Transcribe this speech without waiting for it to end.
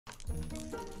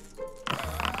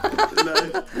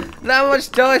Look how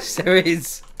much dice there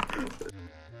is.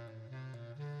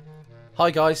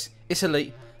 Hi guys, it's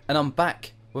Elite, and I'm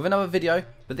back with another video,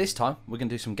 but this time we're going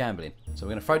to do some gambling. So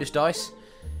we're going to throw this dice,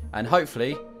 and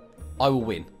hopefully I will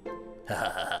win.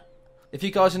 If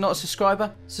you guys are not a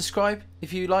subscriber, subscribe.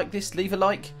 If you like this, leave a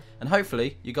like, and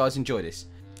hopefully you guys enjoy this.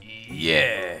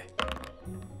 Yeah.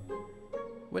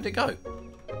 Where'd it go?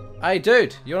 Hey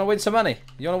dude, you want to win some money?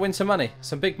 You want to win some money?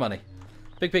 Some big money.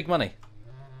 Big money.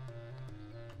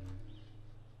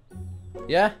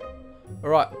 Yeah?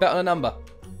 Alright, bet on a number.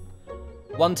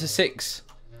 1 to 6.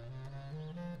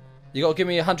 You gotta give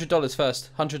me $100 first.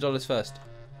 $100 first.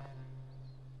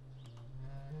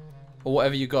 Or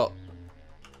whatever you got.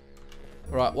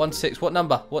 Alright, 1 to 6. What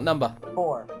number? What number?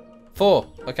 4. 4.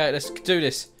 Okay, let's do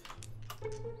this.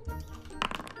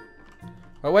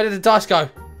 Right, where did the dice go?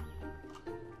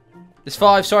 It's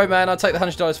 5. Sorry, man. I'll take the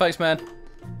 $100. Thanks, man.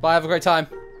 Bye. Have a great time.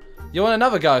 You want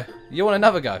another go? You want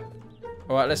another go?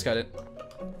 Alright, let's go then.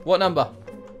 What number?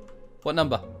 What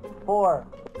number? 4.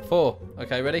 4.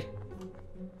 Okay, ready?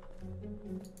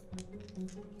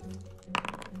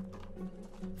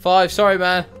 5. Sorry,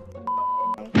 man.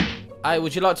 Hey,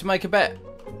 would you like to make a bet?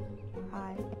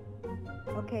 Hi.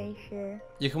 Okay, sure.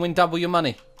 You can win double your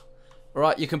money.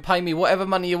 Alright, you can pay me whatever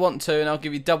money you want to, and I'll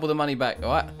give you double the money back,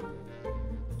 alright?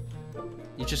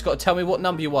 You just got to tell me what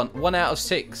number you want. 1 out of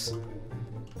 6.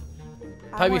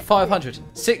 Pay me 500.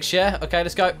 6, yeah? Okay,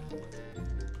 let's go.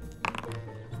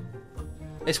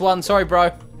 It's 1. Sorry,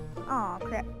 bro. Oh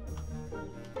crap.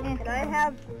 Can I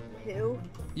have 2?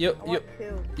 You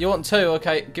want 2?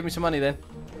 Okay, give me some money then.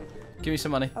 Give me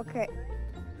some money. Okay.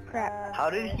 Crap. How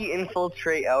did he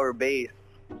infiltrate our base?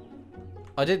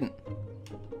 I didn't.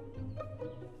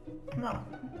 No.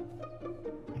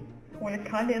 When it's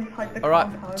kind of inside the Alright,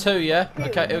 compound. 2, yeah?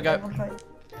 Okay, here we go.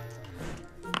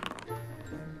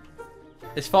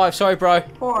 It's 5. Sorry, bro.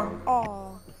 4.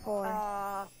 Oh,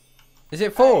 4. Is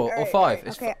it 4 or 5?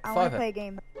 It's Okay, I 5. want to play a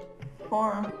game.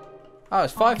 4. Oh,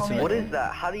 it's 5 to me. What is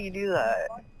that? How do you do that?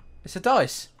 It's a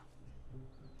dice.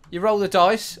 You roll the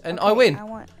dice, and I win.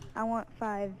 I want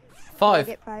 5. 5.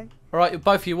 Get 5. Alright,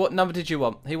 both of you, what number did you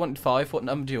want? He wanted 5. What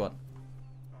number do you want?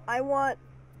 I want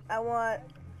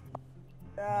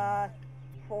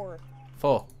 4.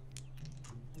 4.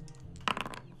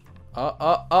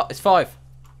 It's 5.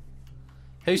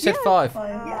 Who said 5?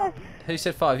 Yes. Who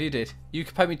said 5? You did. You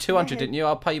could pay me 200, didn't you?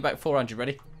 I'll pay you back 400.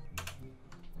 Ready?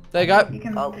 There you go. You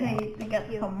can pay to get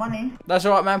some money. That's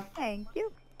alright, ma'am. Thank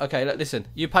you. Okay, look, listen.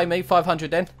 You pay me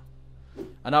 500 then,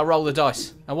 and I'll roll the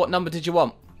dice. And what number did you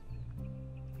want?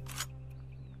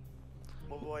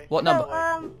 What number?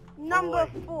 So, number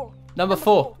 4. Number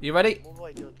 4. You ready?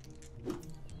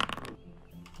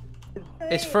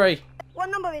 It's 3. What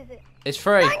number is it? It's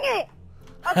 3. Dang it!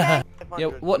 Okay. Yeah,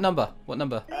 what number? What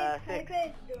number? 6.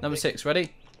 Number 6.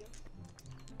 Ready?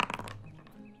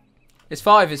 It's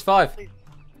 5. It's 5.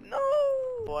 No!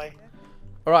 Boy.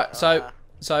 Alright, so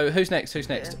who's next? Who's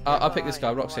next? I'll pick this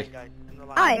guy, Roxy.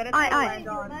 I.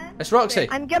 It's Roxy.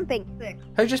 I'm jumping.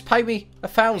 Who just paid me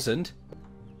 1,000?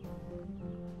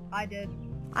 I did.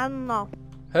 I don't know.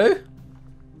 Who?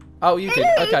 Oh, you did.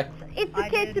 Okay. It's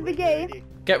okay to be gay.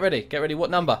 Get ready. Get ready. What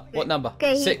number? What number?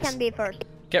 Okay, he 6. can be first.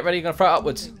 Get ready. You're gonna throw it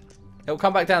upwards. It'll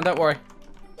come back down. Don't worry.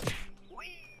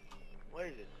 Where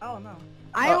is it? Oh no.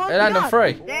 I Oh, want it landed on not.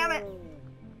 3. Damn it.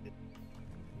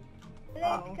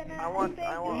 I want.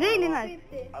 Really nice.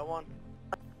 I want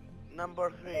number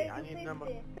 3. I need number.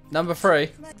 Number 3.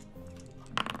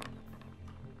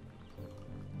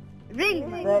 Really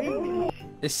nice.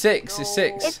 It's 6. It's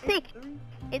 6. It's 6.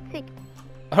 It's 6.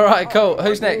 All right. Cool.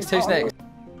 Who's next? Who's next?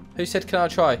 Who said can I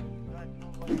try?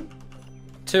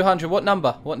 200. What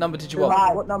number? What number did you want?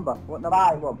 5. What number? What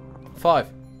number? 5.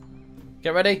 5.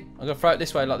 Get ready. I'm gonna throw it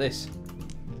this way like this.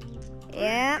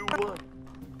 Yeah.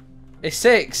 It's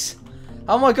 6.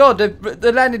 Oh my god,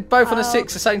 they landed both on a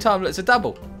 6 at the same time. Look, it's a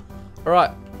double.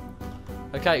 Alright.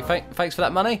 Okay, thanks for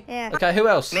that money. Yeah. Okay, who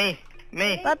else? Me.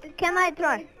 But can I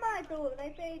try?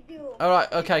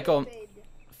 Alright, okay, go on.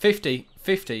 50,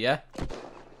 yeah?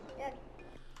 Yes.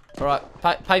 Alright,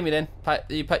 pay me then.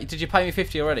 Did you pay me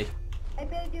 50 already? I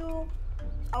paid you.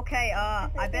 Okay,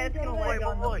 I bet it's gonna land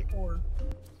on number 4.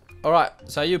 Alright,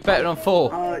 so you betting on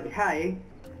 4.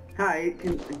 Hi,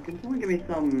 can someone give me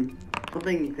something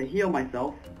to heal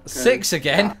myself? 6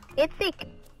 again? It's 6.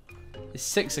 It's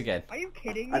 6 again. Are you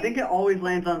kidding me? I think it always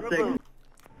lands on 6.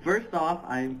 First off,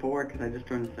 I'm poor because I just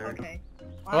turned the server. Okay.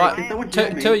 Alright, Can someone two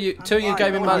heal me? of you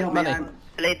gave me money.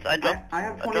 I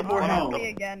have 24 health. Me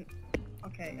again.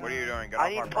 Okay. What are you doing? Get I off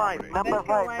need our 5. property. Number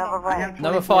 5. I have 24,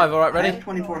 Number 5, alright, I have ready?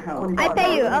 24 health. I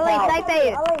pay you. Alex, I pay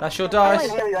you. That's your dice.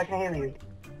 I can hear you.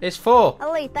 It's 4.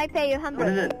 Elite, I pay you What is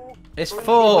 100. it? It's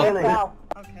 4.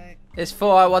 Okay. It's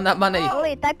 4. I want that money.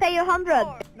 Elite, I pay you 100.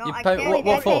 No, You I pay- can't. what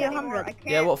I for? pay you 100. I can't.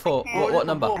 Yeah, what for? I can't. What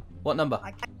number? What number?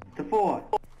 The 4.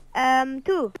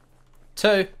 2.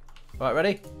 2. Right,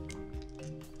 ready?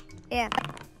 Yeah.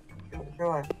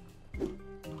 Sure.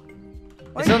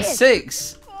 It's on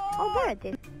 6. Oh, there it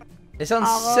is. It's on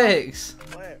Oh. 6.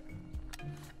 Where?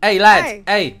 Hey, lad.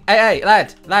 Hey. Hey,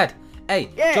 lad. Hey,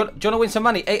 Yeah. do you want to win some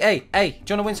money? Hey, do you want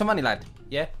to win some money, lad?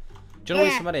 Yeah? Do you want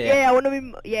to win some money? Yeah, I wanna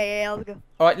be. Yeah, let's go.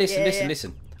 All right, listen, Yeah.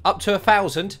 listen. Up to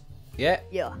 1,000. Yeah.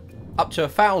 Yeah. Up to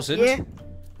 1,000. Yeah.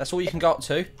 That's all you can go up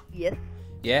to. Yes.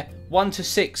 Yeah. 1 to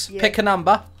 6. Yeah. Pick a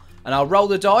number, and I'll roll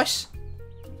the dice,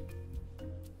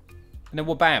 and then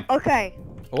we'll bam. Okay.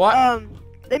 All right.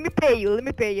 Let me pay you. Let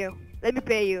me pay you.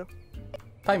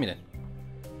 Pay me then.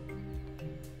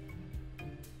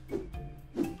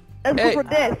 Let's Hey. go for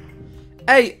this.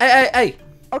 Hey.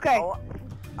 Okay. Oh,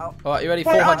 All right, you ready?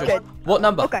 400. 400. What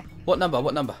number? Okay. What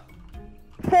number?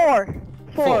 4.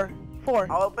 Four. 4.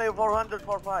 I will pay 400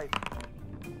 for 5.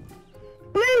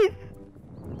 Please.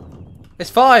 It's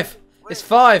 5. It's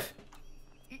 5.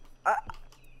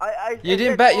 You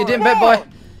didn't bet. You didn't bet, boy.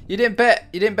 You didn't bet.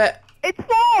 It's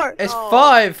 4. It's No.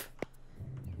 5.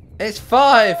 It's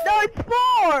 5. No, it's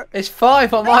 4. It's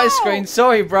 5 on my No. screen.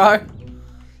 Sorry, bro.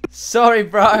 Sorry,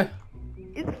 bro.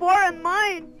 It's 4 on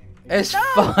mine. It's No.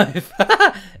 5.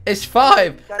 It's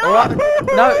 5. No. All right.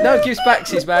 No gives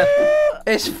backsies, man.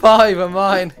 It's 5 on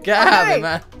mine. Get out of Okay. it,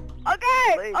 man.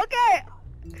 Okay. Please. Okay.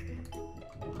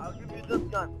 I'll give you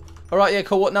this gun. All right, yeah,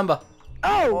 cool. What number?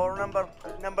 Oh. For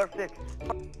number 6.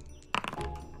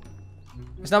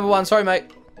 It's number 1. Sorry,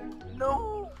 mate.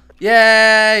 No.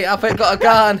 Yay! I got a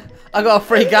gun. I got a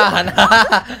free gun.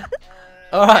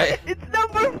 All right. It's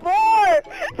number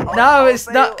 4. No, it's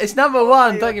not. It's number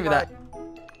 1. Don't give me that.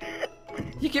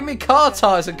 You give me car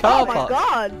tires and car Oh my parts.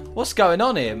 god. What's going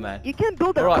on here, man? You can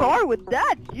build a Alright. car with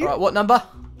that. All right, what number?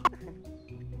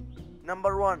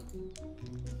 Number 1.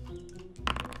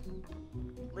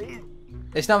 Please.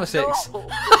 It's number 6. No.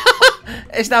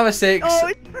 It's number 6. Oh,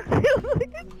 it's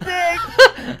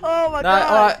 6. Oh my No,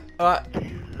 god. alright.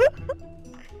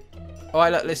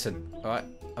 Alright, look, listen. Alright.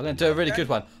 I'm going to do a really good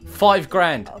one. 5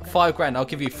 grand. 5 grand. I'll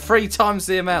give you 3 times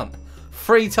the amount.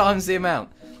 3 times the amount.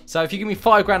 So if you give me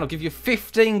 5 grand, I'll give you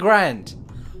 15 grand.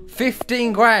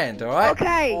 15 grand, alright?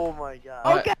 Okay. Oh my god.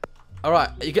 Alright. Okay. Alright,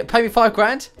 you get pay me 5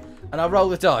 grand and I'll roll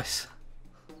the dice.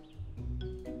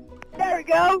 There we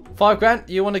go. 5 grand?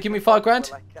 You want to give me 5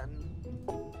 grand?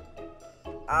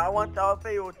 Well, I'll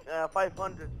pay you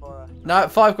 500 for No,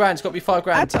 5 grand. It's got to be 5 I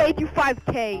grand. paid you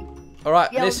 5k.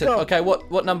 Alright, Yeah, listen. let's go. Okay,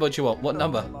 what number do you want? What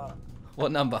number?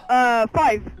 What number? 5.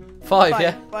 5,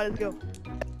 yeah? 5, let's go.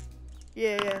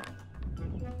 Yeah.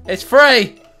 It's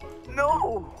free!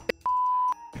 No.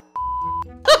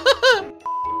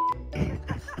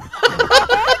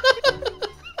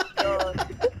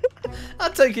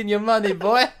 I'm taking your money,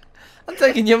 boy. I'm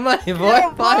taking your money, boy.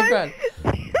 Yeah, 5 boy. grand.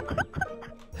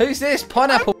 Who's this?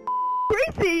 Pineapple.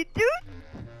 Crazy, dude.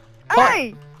 Pi-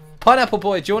 Hey, Pineapple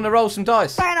boy, do you want to roll some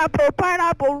dice?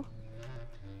 pineapple.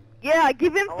 Yeah,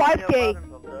 give him 5k.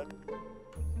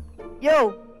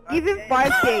 Yo, give him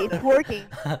 5k. It's working.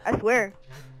 I swear.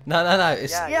 No.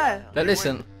 It's Yeah. But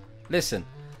listen.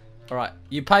 All right,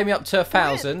 you pay me up to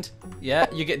 1,000. Yeah,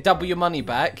 you get double your money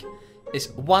back. It's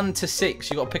 1 to 6.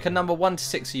 You got to pick a number 1 to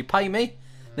 6. So you pay me,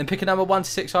 then pick a number 1 to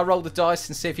 6. I roll the dice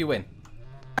and see if you win.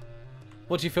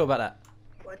 What do you feel about that?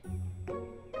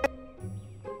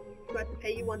 Do I have to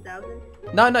pay you 1,000?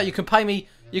 No, you can pay me.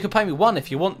 You can pay me 1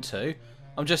 if you want to.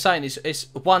 I'm just saying it's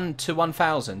 1 to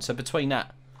 1,000. So between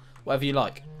that, whatever you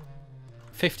like.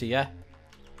 50, yeah.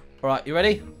 All right, you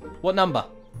ready? What number?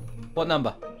 What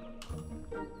number?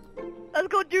 Let's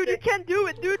go, dude. You can do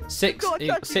it, dude. 6. Go,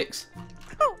 trust me. 6.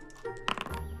 Go.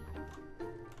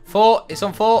 4. It's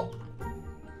on 4.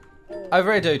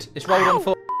 Over here, dude. It's rolled on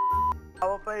 4. I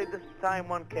will pay this time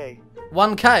 1k.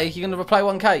 1k? You're gonna replay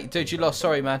 1k? Dude, you lost.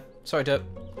 Sorry, man. Sorry, dude.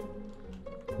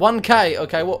 1k.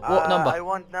 Okay. What I number?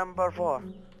 want number 4.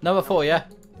 Number 4. Yeah.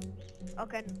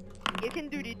 Okay. You can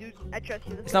do it, dude. I trust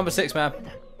you. It's number 6, man.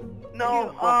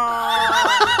 No.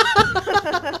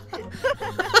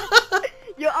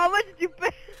 Yo, how much did you pay?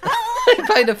 He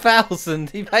paid 1,000.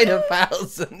 He paid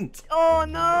 1,000. Oh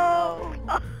no!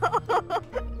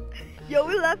 Yo,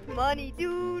 we lost money,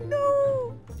 dude.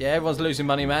 No. Yeah, everyone's losing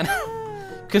money, man.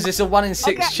 Because it's a 1 in 6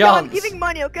 Okay, chance. yo, I'm giving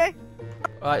money, okay?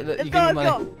 All right, look, Let's you go, give me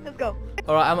let's money. go, let's go.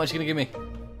 All right, how much are you gonna give me?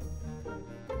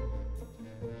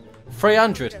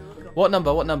 300. What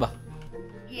number? What number?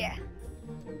 Yeah.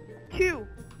 2.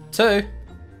 2.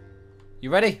 You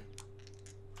ready?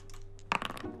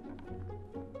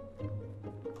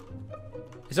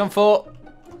 It's on 4.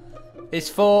 It's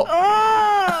 4.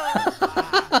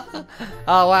 Oh!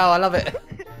 Oh wow, I love it.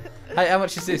 Hey, how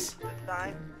much is this? This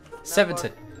time. 70.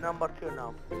 Number 2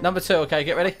 now. Number 2, okay,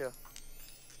 get ready. Two.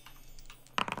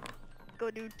 Go,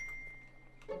 dude.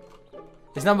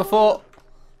 It's number 4.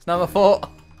 It's number 4.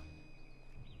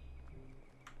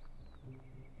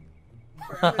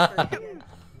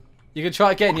 You can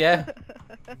try again, yeah?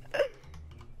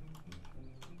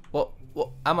 What,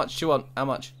 how much do you want? How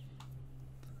much?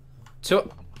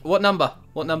 What number?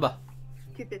 What number?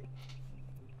 250.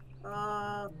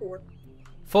 4.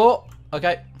 4?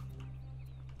 Okay.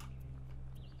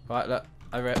 Right, look,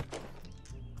 over it.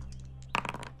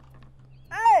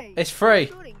 Hey! It's free.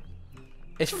 Shooting.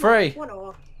 It's free. One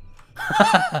off.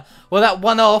 Well, that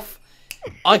one off,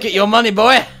 I get your money,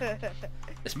 boy.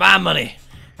 It's my money.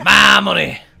 My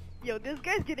money. Yo, this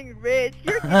guy's getting rich.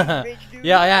 You're getting rich, dude.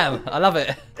 Yeah, I am. I love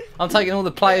it. I'm taking all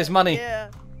the players' money. Yeah.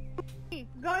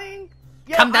 Going.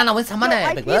 Yo, Come down and win some money,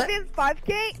 I big gave boy. him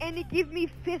 5k and he gave me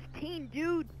 15,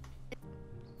 dude.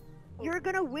 You're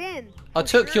gonna win. I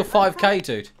took your 5k,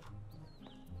 dude.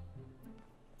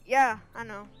 Yeah, I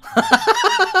know.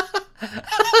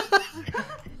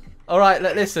 All right,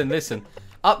 listen.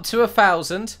 Up to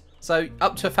 1,000. So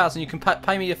up to 1,000, you can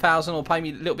pay me 1,000 or pay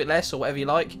me a little bit less or whatever you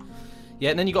like. Yeah,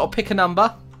 and then you got to pick a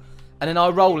number, and then I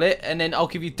roll it, and then I'll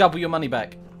give you double your money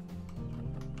back.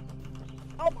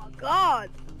 Oh my god.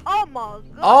 Oh my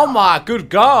god. Oh my good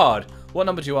God! What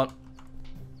number do you want?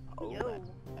 Oh, Yo.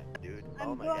 dude. I'm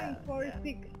Oh my going god. for yeah.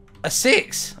 6. A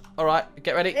 6. All right,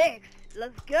 get ready. 6.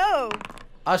 Let's go.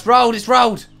 Oh, it's rolled. It's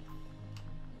rolled.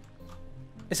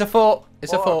 It's a 4.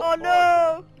 It's a 4. Oh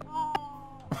no.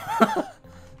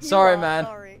 Sorry, You are man.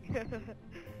 Sorry.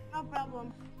 No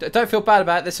problem. Don't feel bad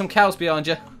about it. There's some cows behind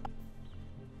you.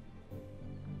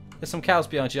 There's some cows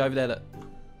behind you over there, look.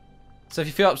 So if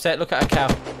you feel upset, look at a cow.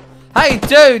 Hey,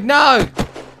 dude, no!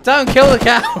 Don't kill the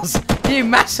cows! You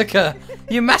massacre!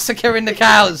 You massacring the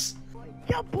cows!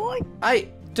 Yeah, boy. Hey,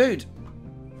 dude.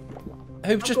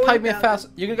 Who just going paid me 1,000.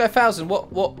 1,000? You're gonna go 1,000.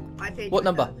 What I paid What you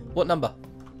number? 1,000. What number?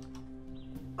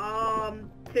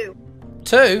 2.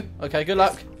 2? Okay, good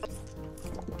luck.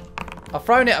 I've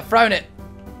thrown it.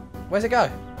 Where's it go?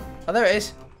 Oh, there it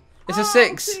is. It's a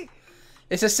 6.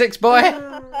 It's a 6, boy.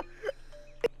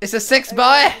 It's a 6,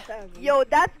 boy. Yo,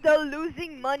 that's the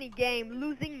losing money game.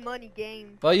 Losing money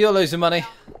game. Well, you're losing money.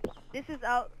 This is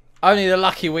out. Only the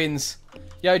lucky wins.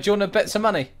 Yo, do you want to bet some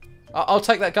money? I'll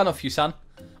take that gun off you, son.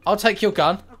 I'll take your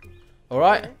gun.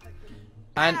 Alright?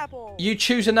 And Apple. you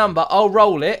choose a number. I'll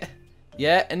roll it.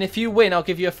 Yeah, and if you win, I'll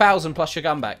give you 1,000 plus your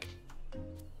gun back.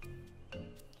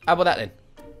 How about that then?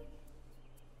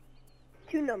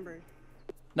 2 numbers.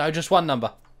 No, just one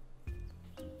number.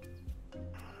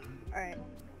 Alright.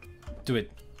 Do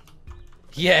it.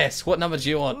 Yes. What number do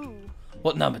you want? Ooh.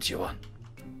 What number do you want?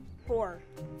 4.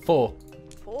 4.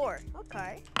 4.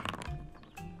 Okay.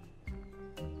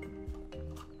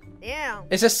 Damn.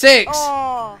 It's a 6.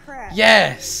 Oh. Crap.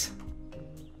 Yes.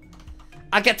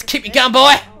 I get to keep your gun,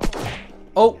 boy.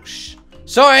 Oh,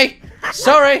 sorry.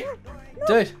 Sorry.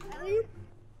 Dude.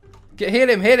 Heal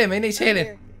him. He needs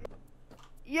healing.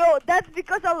 Yo, that's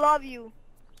because I love you.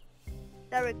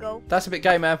 There we go. That's a bit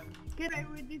gay, man. Can I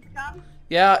with this gun?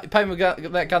 Yeah, pay me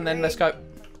that gun then. Let's go.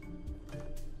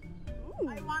 Ooh.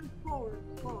 I want 4.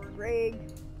 4. Rig.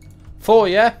 4,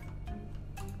 yeah?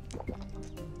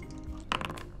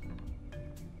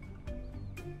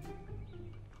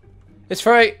 It's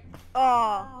free.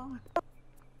 Oh.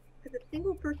 Because a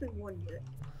single person won it.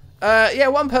 Yeah,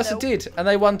 one person Nope. did, and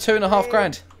they won 2.5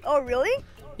 grand. Oh, really?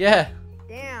 Yeah.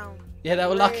 Damn. Yeah, they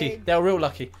were lucky. Rigged. They were real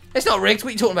lucky. It's not rigged. What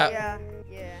are you talking about? Yeah.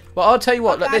 Yeah. Well, I'll tell you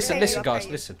what. Look, Okay, listen, okay, listen, okay. guys,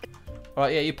 listen. All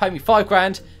right, yeah, you pay me 5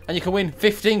 grand, and you can win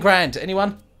 15 grand.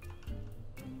 Anyone?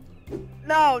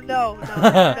 No, no,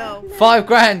 no, no. 5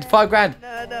 grand. 5 grand.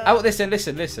 No, no. How about this then?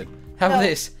 Listen. How about No.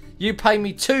 this? You pay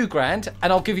me 2 grand,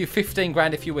 and I'll give you 15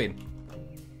 grand if you win.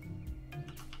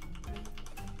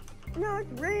 No,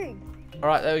 it's rigged. All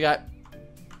right, there we go.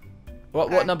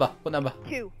 What Okay. number? What number?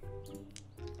 2.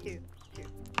 2.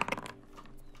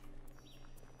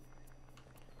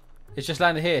 It's just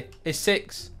landed here. It's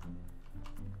 6.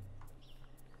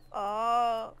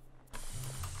 Oh.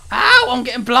 Ow! I'm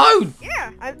getting blown.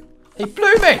 Yeah. He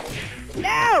blew me.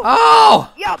 No.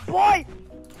 Oh! Yeah, boy.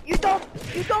 You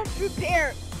don't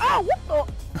prepare. Oh, what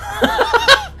the?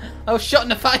 I was shot in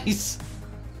the face.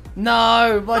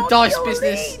 No, my dice kill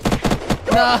business. me.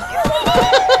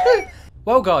 No.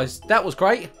 Well, guys, that was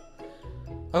great.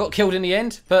 I got killed in the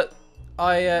end, but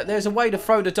there's a way to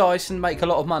throw the dice and make a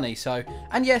lot of money. So,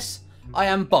 and yes, I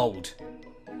am bold.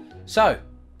 So,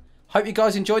 hope you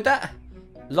guys enjoyed that.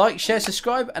 like, share,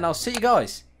 subscribe, and I'll see you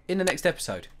guys in the next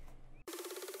episode.